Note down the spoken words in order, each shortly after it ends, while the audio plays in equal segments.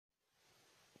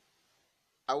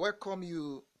I welcome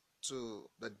you to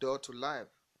the Door to Life,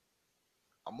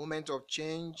 a moment of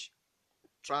change,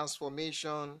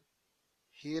 transformation,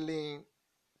 healing,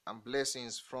 and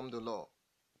blessings from the Lord.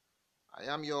 I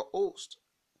am your host,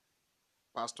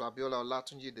 Pastor Abiola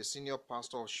Olatunji, the senior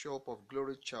pastor of Shop of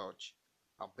Glory Church,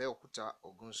 Abeokuta,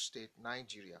 Ogun State,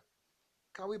 Nigeria.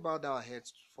 Can we bow down our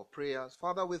heads for prayers?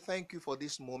 Father, we thank you for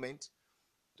this moment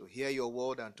to hear your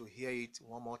word and to hear it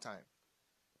one more time.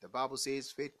 The Bible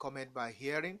says faith cometh by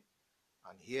hearing,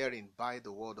 and hearing by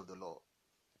the word of the Lord.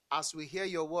 As we hear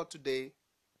your word today,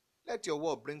 let your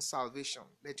word bring salvation.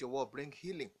 Let your word bring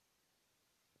healing.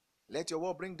 Let your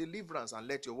word bring deliverance, and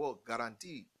let your word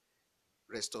guarantee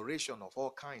restoration of all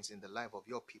kinds in the life of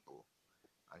your people.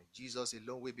 And Jesus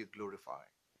alone will be glorified.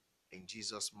 In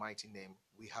Jesus' mighty name,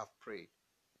 we have prayed.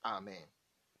 Amen.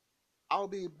 I'll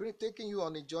be taking you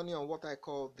on a journey on what I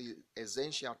call the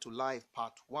Essential to Life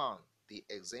Part 1. The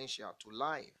Essential to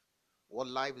Life. What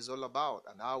life is all about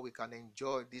and how we can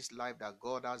enjoy this life that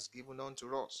God has given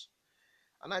unto us.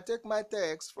 And I take my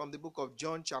text from the book of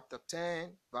John chapter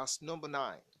 10, verse number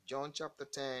 9. John chapter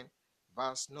 10,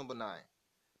 verse number 9.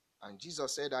 And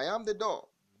Jesus said, I am the door.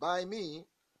 By me,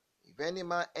 if any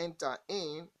man enter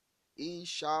in, he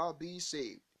shall be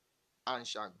saved, and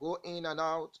shall go in and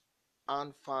out,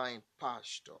 and find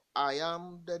pasture. I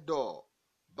am the door.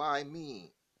 By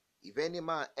me, if any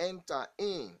man enter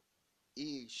in,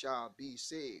 he shall be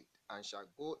saved, and shall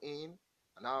go in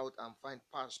and out, and find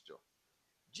pasture.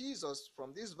 Jesus,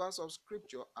 from this verse of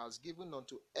scripture, has given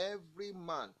unto every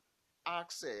man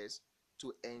access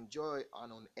to enjoy an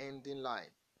unending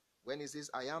life. When he says,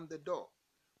 I am the door,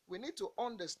 we need to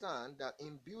understand that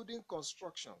in building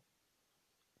construction,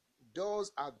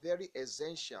 doors are very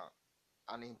essential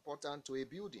and important to a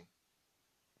building.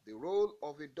 The role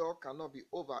of a door cannot be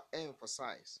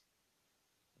overemphasized.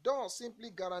 Doors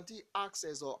simply guarantee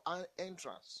access or an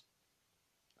entrance.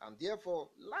 And therefore,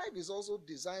 life is also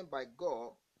designed by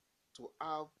God to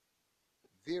have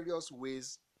various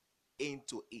ways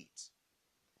into it.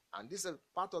 And this is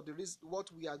part of the reason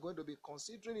what we are going to be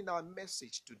considering in our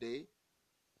message today,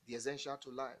 the essential to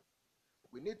life.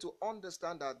 We need to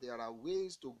understand that there are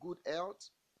ways to good health,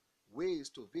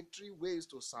 ways to victory, ways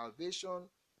to salvation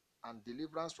and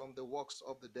deliverance from the works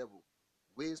of the devil,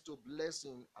 ways to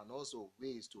blessing, and also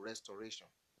ways to restoration.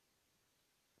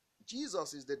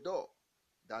 Jesus is the door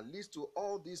that leads to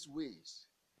all these ways.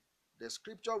 The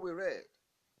scripture we read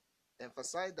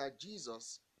emphasized that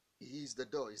Jesus is the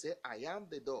door. He said, I am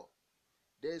the door.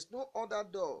 There is no other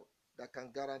door that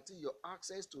can guarantee your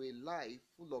access to a life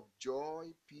full of joy,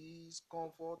 peace,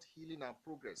 comfort, healing, and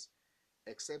progress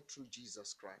except through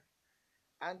Jesus Christ.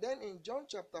 And then in John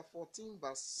chapter 14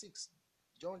 verse 6,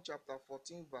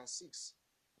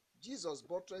 Jesus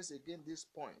buttressed again this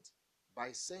point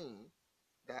by saying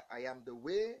that I am the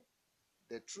way,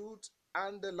 the truth,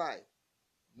 and the life.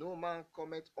 No man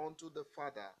cometh unto the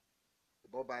Father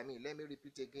but by me. Let me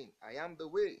repeat again. I am the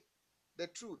way, the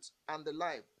truth, and the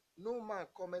life. No man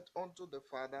cometh unto the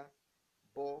Father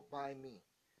but by me.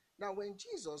 Now, when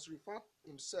Jesus referred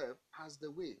himself as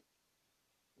the way,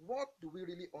 what do we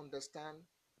really understand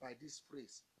by this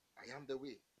phrase, I am the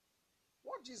way?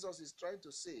 What Jesus is trying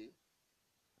to say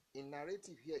in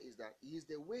narrative here is that he is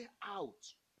the way out,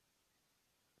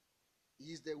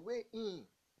 he is the way in,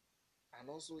 and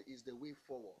also is the way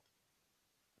forward.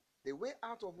 The way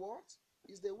out of what?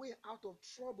 Is the way out of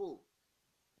trouble,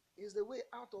 is the way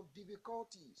out of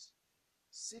difficulties,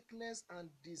 sickness, and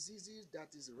diseases that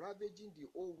is ravaging the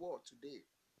whole world today.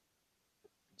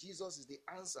 Jesus is the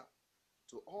answer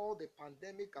to all the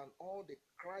pandemic and all the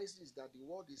crises that the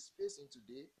world is facing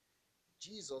today.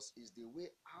 Jesus is the way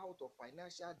out of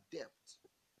financial debt.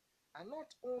 And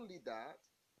not only that,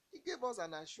 he gave us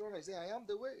an assurance, say, I am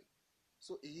the way.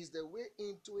 So he is the way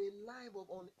into a life of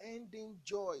unending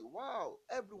joy. Wow,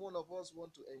 every one of us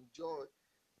want to enjoy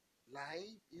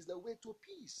life. Is the way to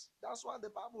peace. That's why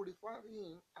the Bible refers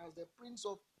him as the Prince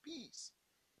of Peace.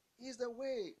 He is the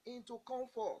way into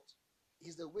comfort. He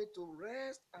is the way to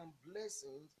rest and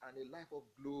blessings and a life of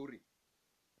glory.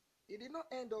 It did not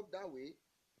end up that way.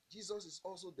 Jesus is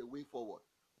also the way forward.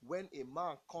 When a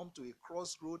man comes to a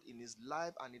crossroad in his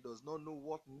life and he does not know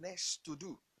what next to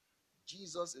do,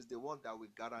 Jesus is the one that will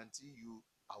guarantee you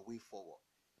a way forward.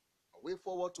 A way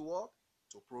forward to what?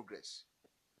 To progress.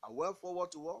 A way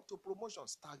forward to what? To promotion.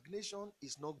 Stagnation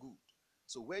is not good.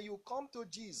 So when you come to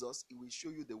Jesus, he will show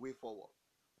you the way forward.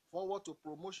 Forward to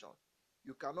promotion.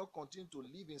 You cannot continue to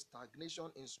live in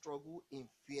stagnation, in struggle, in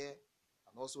fear,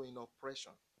 and also in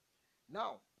oppression.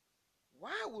 Now,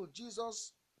 why will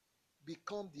Jesus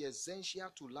become the essential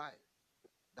to life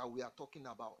that we are talking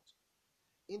about?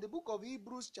 In the book of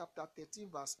Hebrews chapter 13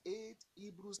 verse 8,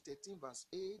 Hebrews 13 verse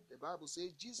 8, the Bible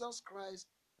says Jesus Christ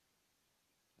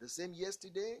the same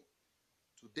yesterday,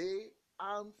 today,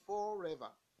 and forever.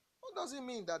 What does it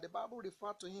mean that the Bible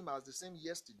refers to him as the same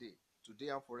yesterday, today,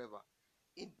 and forever?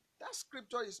 That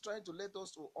scripture is trying to let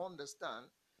us to understand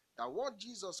that what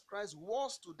Jesus Christ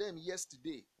was to them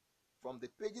yesterday, from the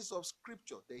pages of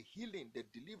scripture, the healing, the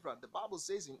deliverance, the Bible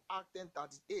says in Acts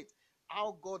 10:38,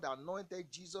 how God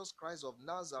anointed Jesus Christ of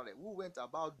Nazareth, who went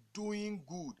about doing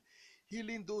good,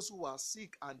 healing those who are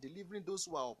sick and delivering those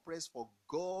who are oppressed, for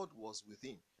God was with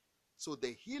him. So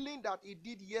the healing that he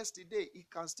did yesterday, he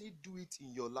can still do it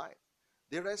in your life.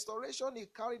 The restoration he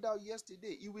carried out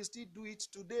yesterday, he will still do it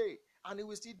today, and he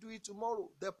will still do it tomorrow.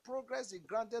 The progress he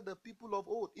granted the people of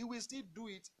old, he will still do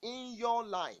it in your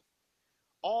life.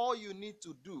 All you need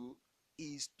to do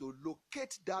is to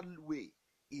locate that way,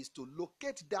 is to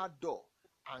locate that door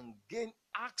and gain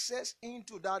access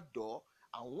into that door.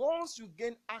 And once you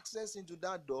gain access into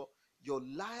that door, your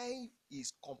life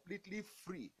is completely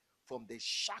free from the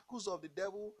shackles of the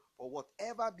devil, for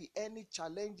whatever be any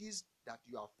challenges that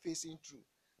you are facing through.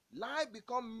 Life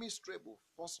becomes miserable,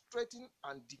 frustrating,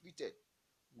 and defeated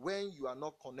when you are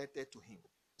not connected to him.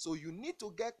 So you need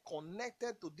to get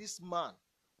connected to this man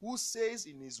who says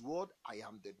in his word, I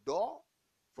am the door,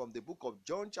 from the book of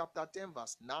John chapter 10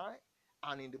 verse 9,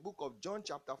 and in the book of John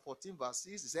chapter 14 verse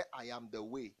 6, he said, I am the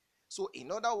way. So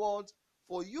in other words,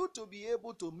 for you to be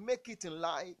able to make it in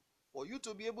life, for you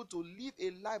to be able to live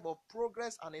a life of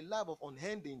progress and a life of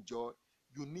unending joy,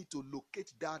 you need to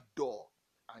locate that door.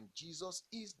 And Jesus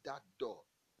is that door.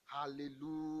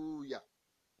 Hallelujah.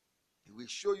 He will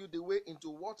show you the way into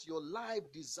what your life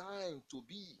designed to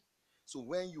be. So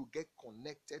when you get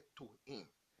connected to him,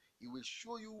 he will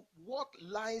show you what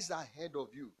lies ahead of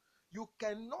you. You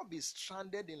cannot be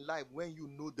stranded in life when you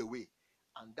know the way.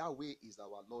 And that way is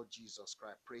our Lord Jesus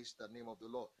Christ. Praise the name of the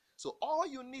Lord. So all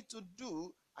you need to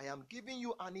do, I am giving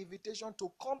you an invitation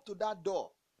to come to that door,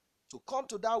 to come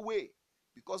to that way.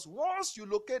 Because once you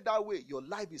locate that way, your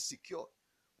life is secure.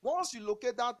 Once you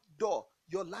locate that door,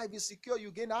 your life is secure. You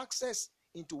gain access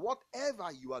into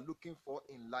whatever you are looking for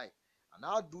in life. And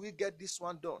how do we get this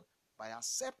one done? By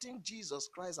accepting Jesus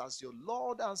Christ as your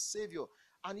Lord and Savior.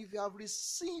 And if you have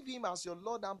received him as your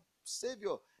Lord and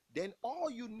Savior, then all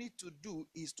you need to do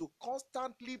is to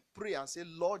constantly pray and say,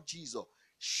 Lord Jesus,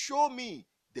 show me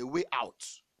the way out.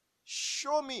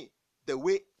 Show me the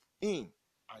way in.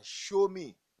 And show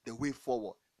me the way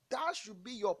forward. That should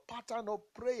be your pattern of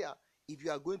prayer if you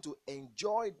are going to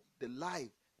enjoy the life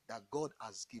that God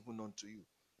has given unto you.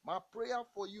 My prayer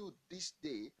for you this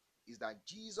day is that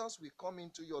Jesus will come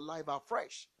into your life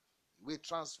afresh. He will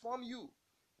transform you,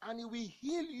 and he will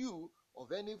heal you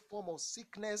of any form of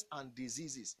sickness and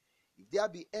diseases. If there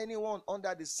be anyone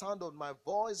under the sound of my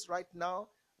voice right now,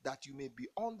 that you may be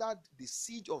under the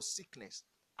siege of sickness,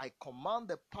 I command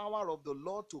the power of the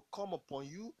Lord to come upon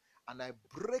you, and I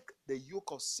break the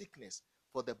yoke of sickness.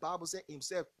 For the Bible says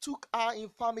himself took our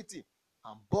infirmity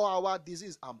and bore our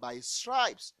disease, and by his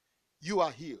stripes you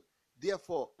are healed.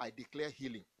 Therefore, I declare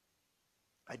healing.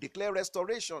 I declare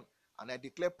restoration, and I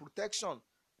declare protection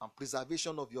and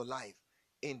preservation of your life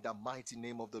in the mighty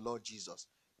name of the Lord Jesus.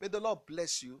 May the Lord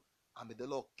bless you, and may the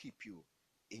Lord keep you.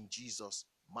 In Jesus'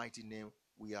 mighty name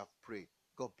we have prayed.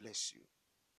 God bless you.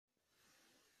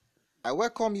 I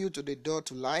welcome you to the Door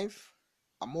to Life,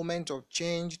 a moment of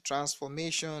change,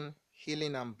 transformation,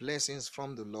 healing, and blessings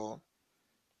from the Lord.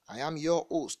 I am your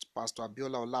host, Pastor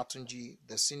Abiola Olatunji,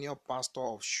 the senior pastor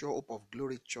of Show Hope of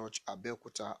Glory Church,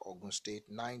 Abeokuta, Ogun State,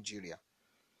 Nigeria.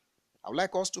 I would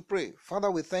like us to pray.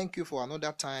 Father, we thank you for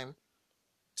another time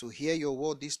to hear your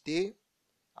word this day,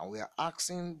 and we are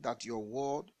asking that your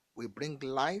word will bring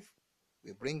life,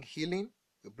 will bring healing,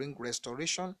 will bring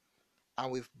restoration,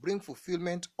 and will bring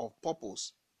fulfillment of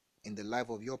purpose in the life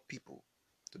of your people,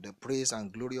 to the praise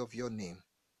and glory of your name,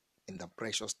 in the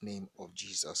precious name of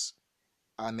Jesus.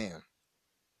 Amen.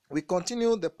 We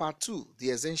continue the part 2, the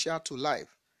essential to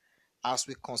life, as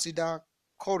we consider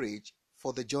courage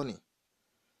for the journey.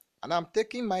 And I'm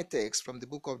taking my text from the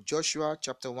book of Joshua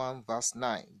chapter 1 verse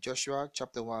 9. Joshua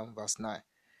chapter 1 verse 9.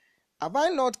 Have I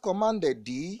not commanded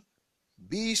thee?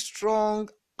 Be strong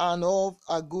and of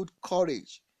a good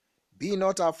courage. Be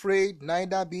not afraid,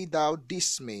 neither be thou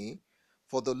dismayed,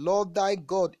 for the Lord thy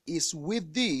God is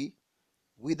with thee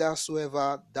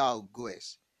whithersoever thou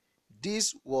goest.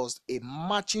 This was a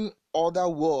marching order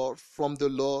word from the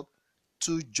Lord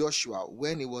to Joshua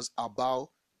when he was about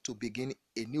to begin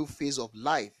a new phase of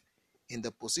life in the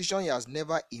position he has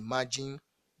never imagined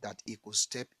that he could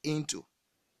step into.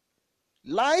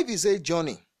 Life is a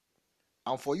journey,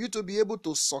 And for you to be able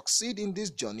to succeed in this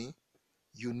journey,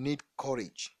 you need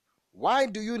courage. Why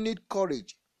do you need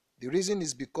courage? The reason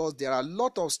is because there are a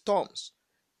lot of storms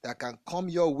that can come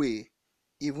your way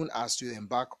even as you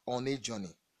embark on a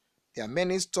journey. There are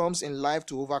many storms in life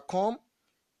to overcome.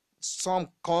 Some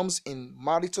comes in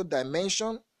marital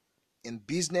dimension, in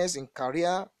business, in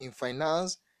career, in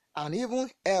finance, and even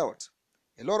health.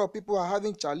 A lot of people are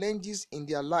having challenges in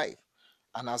their life,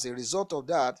 and as a result of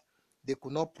that, they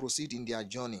could not proceed in their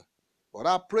journey. But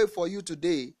I pray for you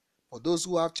today, for those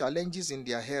who have challenges in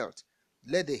their health,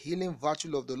 let the healing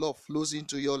virtue of the Lord flow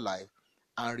into your life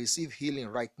and receive healing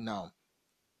right now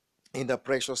in the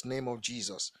precious name of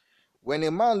Jesus. When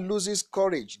a man loses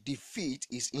courage, defeat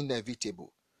is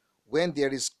inevitable. When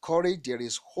there is courage, there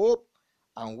is hope,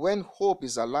 and when hope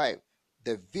is alive,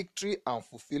 the victory and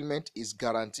fulfillment is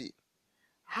guaranteed.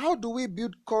 How do we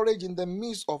build courage in the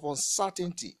midst of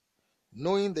uncertainty,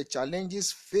 knowing the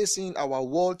challenges facing our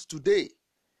world today?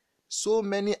 So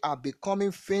many are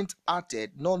becoming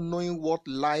faint-hearted, not knowing what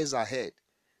lies ahead.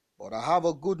 But I have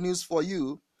a good news for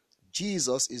you.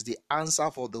 Jesus is the answer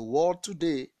for the world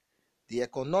today. The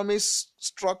economic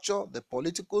structure, the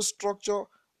political structure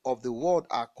of the world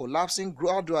are collapsing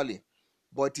gradually,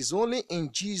 but it is only in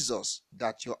Jesus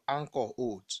that your anchor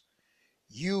holds.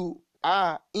 You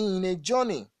are in a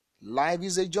journey. Life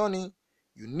is a journey.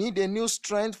 You need a new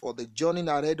strength for the journey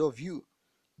ahead of you.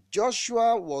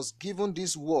 Joshua was given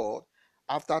this word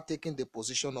after taking the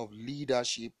position of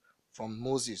leadership from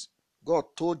Moses. God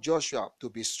told Joshua to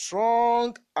be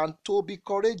strong and to be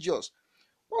courageous.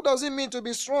 What does it mean to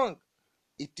be strong?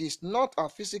 It is not a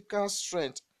physical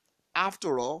strength.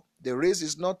 After all, the race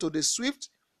is not to the swift,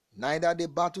 neither the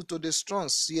battle to the strong.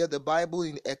 See the Bible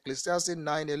in Ecclesiastes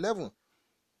 9:11.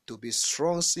 To be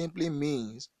strong simply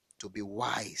means to be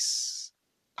wise,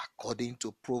 according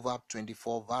to Proverbs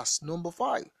 24 verse number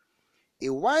 5. A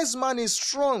wise man is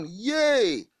strong,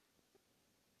 yea.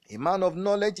 A man of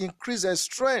knowledge increases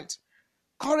strength.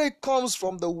 Courage comes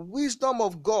from the wisdom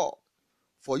of God.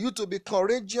 For you to be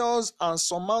courageous and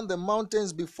surmount the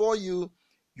mountains before you,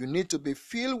 you need to be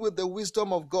filled with the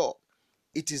wisdom of God.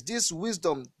 It is this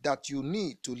wisdom that you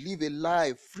need to live a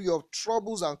life free of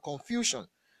troubles and confusion.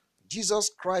 Jesus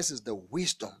Christ is the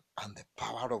wisdom and the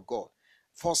power of God.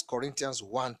 1 Corinthians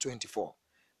 1:24.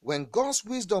 When God's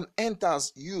wisdom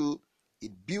enters you,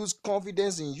 it builds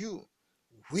confidence in you.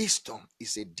 Wisdom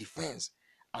is a defense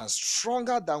and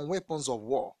stronger than weapons of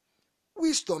war.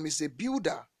 Wisdom is a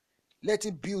builder. Let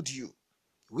it build you.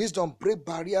 Wisdom breaks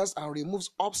barriers and removes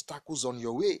obstacles on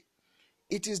your way.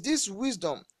 It is this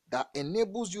wisdom that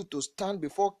enables you to stand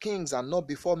before kings and not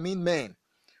before mean men.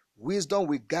 Wisdom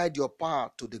will guide your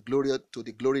path to the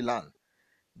glory land.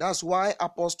 That's why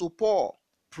Apostle Paul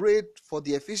prayed for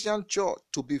the Ephesian church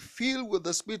to be filled with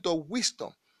the spirit of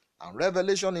wisdom and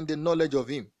revelation in the knowledge of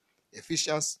him.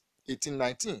 Ephesians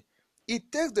 18:19.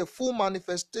 It takes the full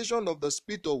manifestation of the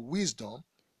spirit of wisdom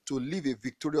to live a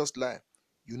victorious life.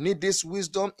 You need this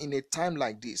wisdom in a time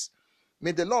like this.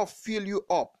 May the Lord fill you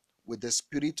up with the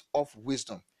spirit of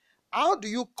wisdom. How do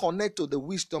you connect to the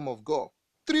wisdom of God?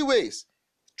 3 ways.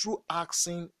 Through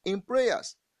asking in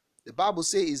prayers. The Bible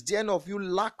says, is there any of you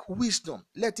lack wisdom?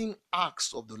 Let him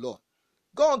ask of the Lord.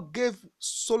 God gave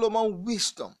Solomon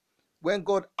wisdom. When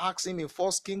God asked him in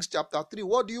 1 Kings chapter 3,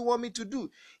 what do you want me to do?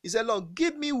 He said, Lord,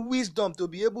 give me wisdom to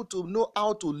be able to know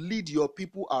how to lead your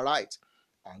people aright.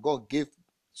 And God gave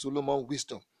Solomon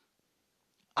wisdom.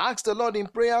 Ask the Lord in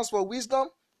prayers for wisdom,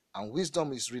 and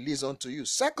wisdom is released unto you.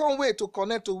 Second way to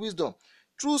connect to wisdom,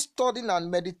 through studying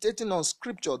and meditating on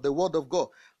scripture, the word of God.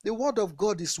 The word of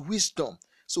God is wisdom.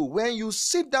 So when you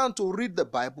sit down to read the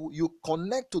Bible, you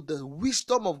connect to the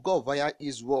wisdom of God via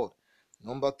his word.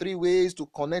 Number 3 ways to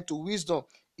connect to wisdom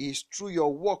is through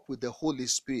your walk with the Holy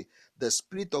Spirit. The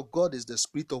Spirit of God is the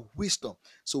spirit of wisdom.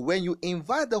 So when you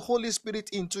invite the Holy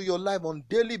Spirit into your life on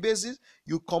daily basis,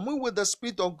 you commune with the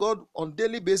Spirit of God on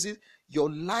daily basis, your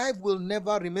life will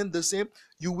never remain the same.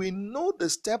 You will know the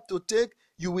step to take.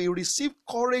 You will receive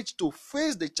courage to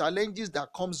face the challenges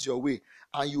that comes your way,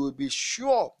 and you will be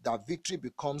sure that victory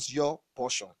becomes your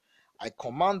portion. I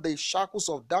command the shackles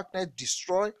of darkness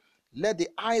destroy. Let the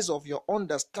eyes of your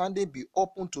understanding be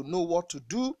open to know what to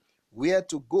do, where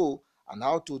to go, and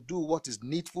how to do what is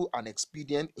needful and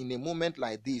expedient in a moment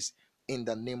like this, in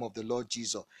the name of the Lord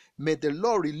Jesus. May the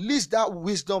Lord release that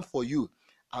wisdom for you,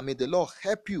 and may the Lord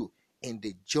help you in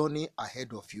the journey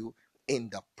ahead of you, in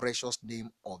the precious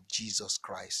name of Jesus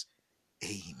Christ.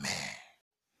 Amen.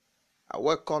 I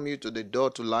welcome you to the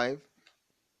Door to Life,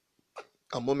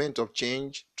 a moment of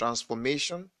change,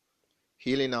 transformation,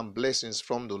 healing, and blessings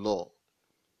from the Lord.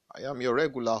 I am your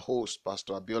regular host,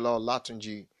 Pastor Abiola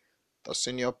Olatunji, the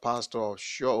senior pastor of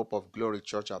Sure Hope of Glory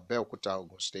Church at Abeokuta,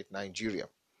 Ogun State, Nigeria.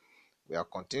 We are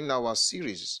continuing our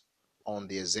series on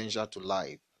the essential to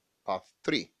life, part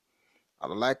 3. I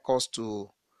would like us to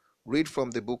read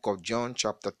from the book of John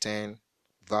chapter 10,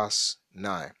 verse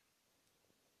 9.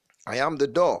 I am the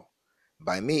door.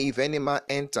 By me if any man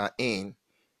enter in,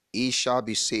 he shall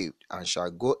be saved, and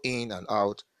shall go in and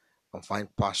out and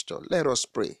find pasture. Let us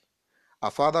pray.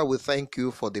 Our Father, we thank you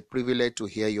for the privilege to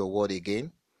hear your word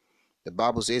again. The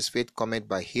Bible says faith cometh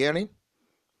by hearing,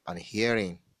 and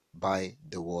hearing by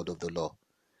the word of the Lord.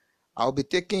 I'll be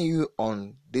taking you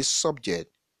on this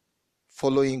subject,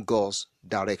 following God's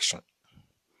direction.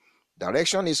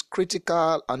 Direction is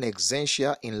critical and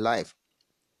essential in life.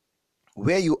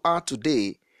 Where you are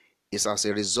today is as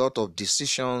a result of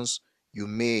decisions you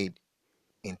made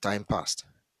in time past.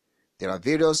 There are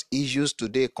various issues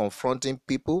today confronting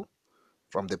people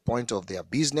from the point of their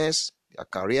business, their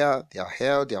career, their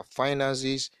health, their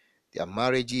finances, their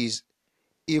marriages.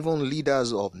 Even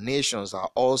leaders of nations are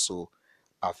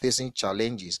facing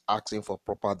challenges, asking for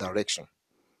proper direction.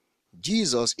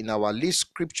 Jesus, in our lead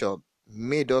scripture,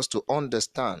 made us to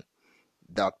understand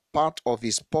that part of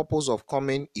his purpose of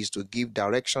coming is to give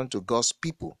direction to God's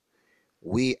people.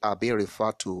 We are being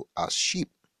referred to as sheep.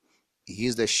 He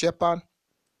is the shepherd,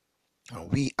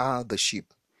 and we are the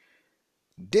sheep.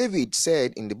 David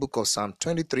said in the book of Psalm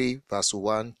 23, verse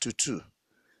 1 to 2,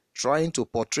 trying to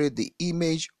portray the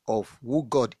image of who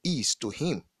God is to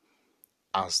him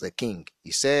as the king.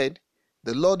 He said,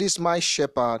 "The Lord is my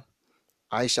shepherd,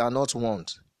 I shall not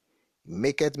want. He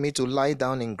maketh me to lie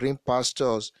down in green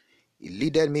pastures. He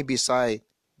leadeth me beside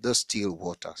the still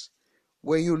waters."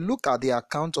 When you look at the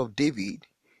account of David,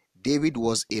 David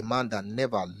was a man that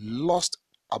never lost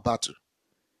a battle.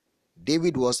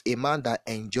 David was a man that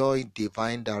enjoyed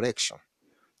divine direction.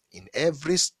 In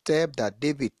every step that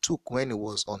David took when he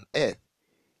was on earth,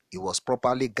 he was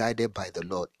properly guided by the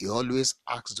Lord. He always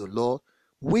asked the Lord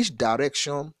which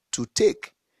direction to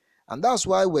take. And that's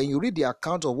why when you read the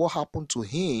account of what happened to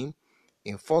him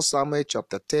in 1 Samuel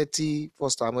chapter 30,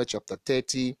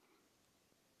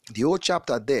 the whole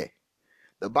chapter there,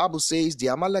 the Bible says the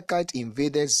Amalekites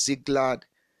invaded Ziklag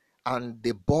and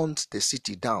they burnt the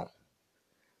city down.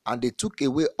 And they took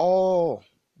away all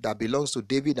that belongs to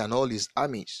David and all his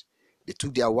armies. They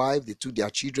took their wives, they took their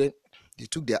children, they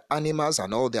took their animals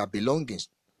and all their belongings.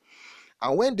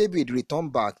 And when David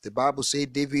returned back, the Bible says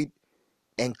David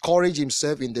encouraged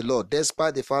himself in the Lord,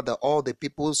 despite the fact that all the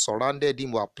people surrounded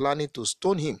him were planning to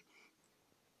stone him.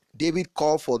 David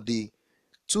called for the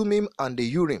Thummim and the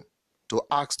Urim to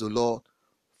ask the Lord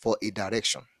for a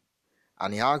direction.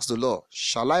 And he asked the Lord,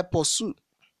 shall I pursue?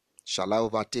 Shall I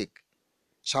overtake?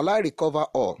 Shall I recover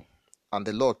all? And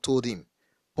the Lord told him,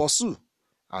 pursue,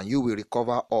 and you will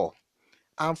recover all.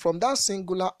 And from that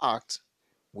singular act,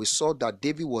 we saw that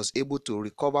David was able to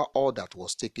recover all that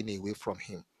was taken away from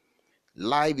him.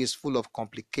 Life is full of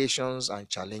complications and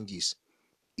challenges.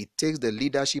 It takes the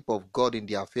leadership of God in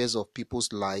the affairs of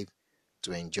people's life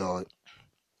to enjoy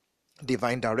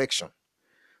divine direction.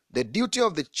 The duty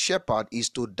of the shepherd is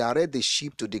to direct the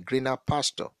sheep to the greener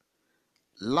pasture.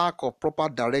 Lack of proper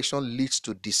direction leads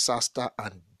to disaster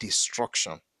and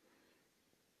destruction.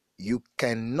 You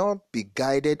cannot be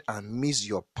guided and miss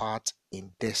your part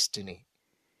in destiny.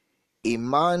 A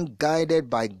man guided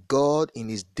by God in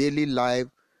his daily life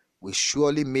will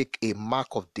surely make a mark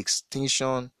of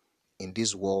distinction in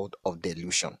this world of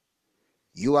delusion.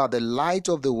 You are the light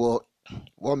of the world.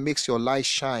 What makes your light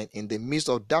shine in the midst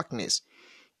of darkness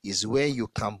is when you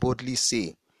can boldly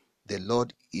say, the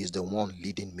Lord is the one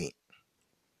leading me.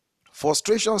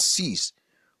 Frustration ceases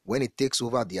when it takes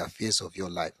over the affairs of your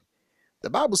life. The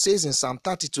Bible says in Psalm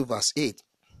 32 verse 8,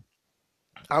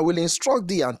 I will instruct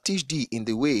thee and teach thee in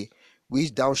the way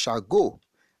which thou shalt go,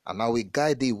 and I will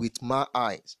guide thee with my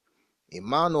eyes. A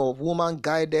man or woman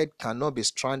guided cannot be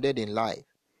stranded in life.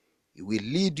 It will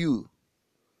lead you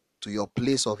to your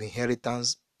place of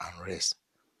inheritance and rest.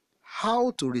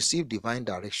 How to receive divine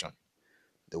direction?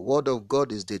 The word of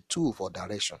God is the tool for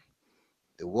direction.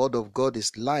 The word of God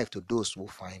is life to those who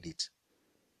find it.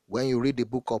 When you read the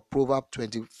book of Proverbs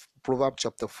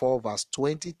chapter 4 verse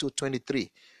 20 to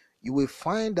 23, you will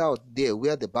find out there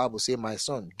where the Bible says, my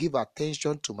son, give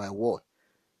attention to my word.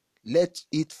 Let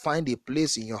it find a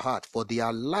place in your heart, for they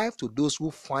are life to those who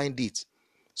find it.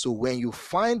 So when you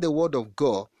find the word of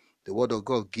God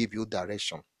will give you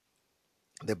direction.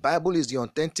 The Bible is the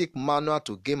authentic manual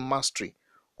to gain mastery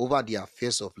over the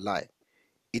affairs of life.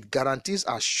 It guarantees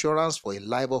assurance for a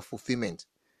life of fulfillment.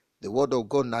 The word of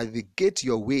God navigates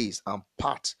your ways and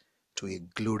path to a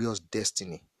glorious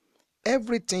destiny.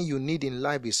 Everything you need in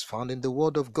life is found in the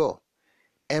word of God.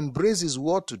 embrace His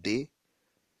word today,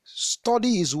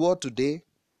 study His word today,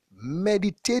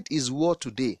 meditate His word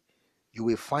today, you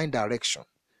will find direction.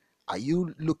 Are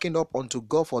you looking up unto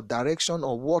God for direction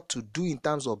on what to do in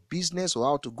terms of business or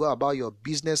how to go about your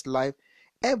business life?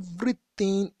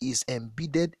 Everything is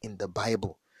embedded in the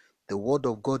Bible. The word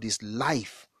of God is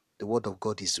life. The word of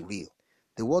God is real.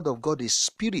 The word of God is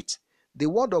spirit. The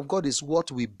word of God is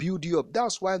what will build you up.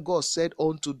 That's why God said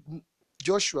unto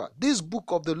Joshua, this book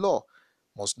of the law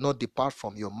must not depart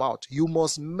from your mouth. You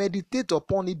must meditate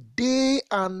upon it day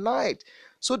and night,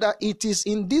 so that it is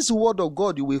in this word of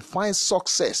God you will find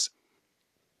success.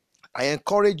 I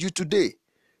encourage you today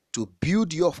to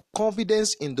build your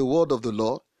confidence in the word of the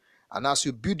Lord. And as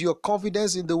you build your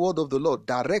confidence in the word of the Lord,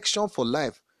 direction for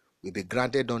life will be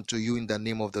granted unto you in the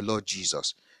name of the Lord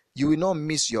Jesus. You will not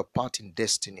miss your part in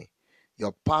destiny.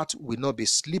 Your path will not be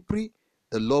slippery.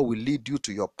 The Lord will lead you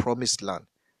to your promised land,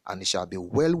 and it shall be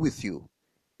well with you.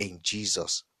 In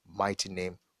Jesus' mighty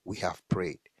name we have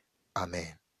prayed.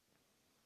 Amen.